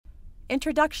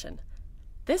Introduction.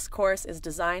 This course is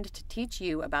designed to teach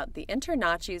you about the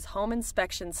InterNACHI's Home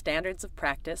Inspection Standards of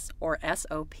Practice, or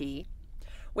SOP,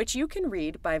 which you can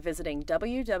read by visiting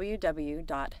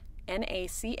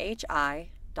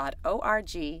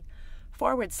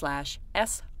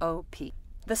www.nachi.org/SOP.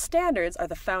 The standards are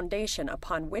the foundation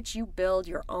upon which you build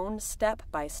your own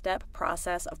step-by-step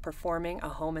process of performing a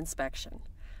home inspection.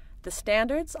 The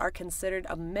standards are considered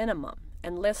a minimum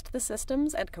and list the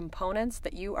systems and components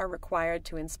that you are required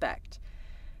to inspect.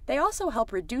 They also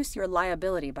help reduce your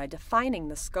liability by defining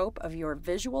the scope of your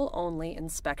visual-only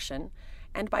inspection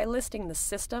and by listing the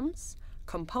systems,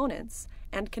 components,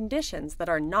 and conditions that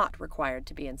are not required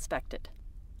to be inspected.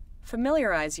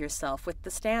 Familiarize yourself with the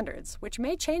standards, which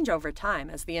may change over time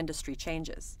as the industry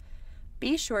changes.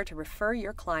 Be sure to refer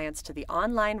your clients to the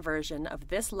online version of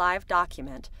this live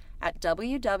document at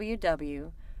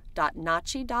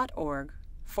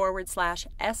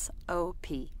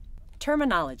www.nachi.org/SOP.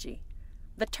 Terminology.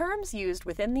 The terms used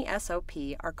within the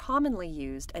SOP are commonly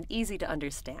used and easy to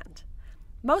understand.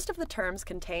 Most of the terms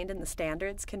contained in the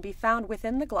standards can be found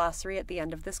within the glossary at the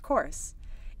end of this course.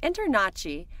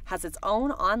 InterNACHI has its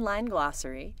own online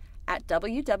glossary at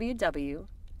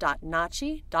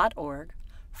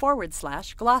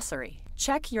www.nachi.org/glossary.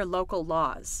 Check your local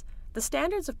laws. The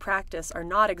standards of practice are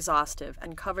not exhaustive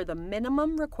and cover the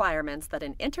minimum requirements that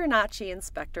an InterNACHI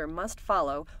inspector must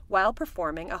follow while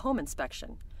performing a home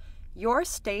inspection. Your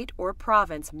state or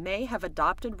province may have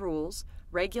adopted rules,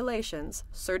 regulations,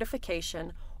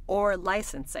 certification, or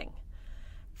licensing.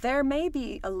 There may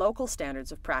be a local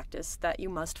standards of practice that you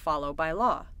must follow by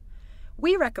law.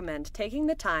 We recommend taking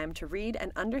the time to read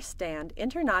and understand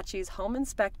InterNACHI's Home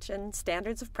Inspection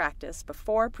Standards of Practice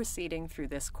before proceeding through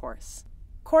this course.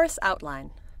 Course outline.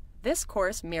 This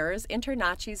course mirrors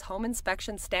InterNACHI's Home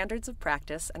Inspection Standards of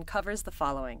Practice and covers the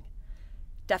following: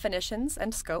 definitions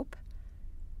and scope,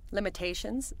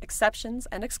 limitations, exceptions,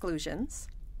 and exclusions,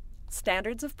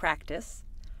 standards of practice,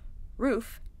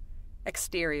 roof,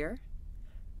 exterior,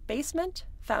 basement,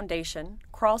 foundation,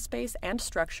 crawl space and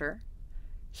structure,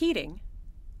 heating,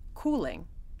 cooling,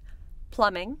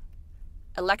 plumbing,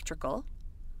 electrical,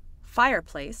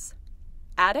 fireplace,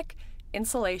 attic,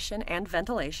 insulation and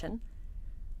ventilation,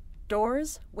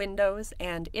 doors, windows,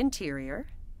 and interior,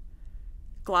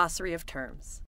 glossary of terms.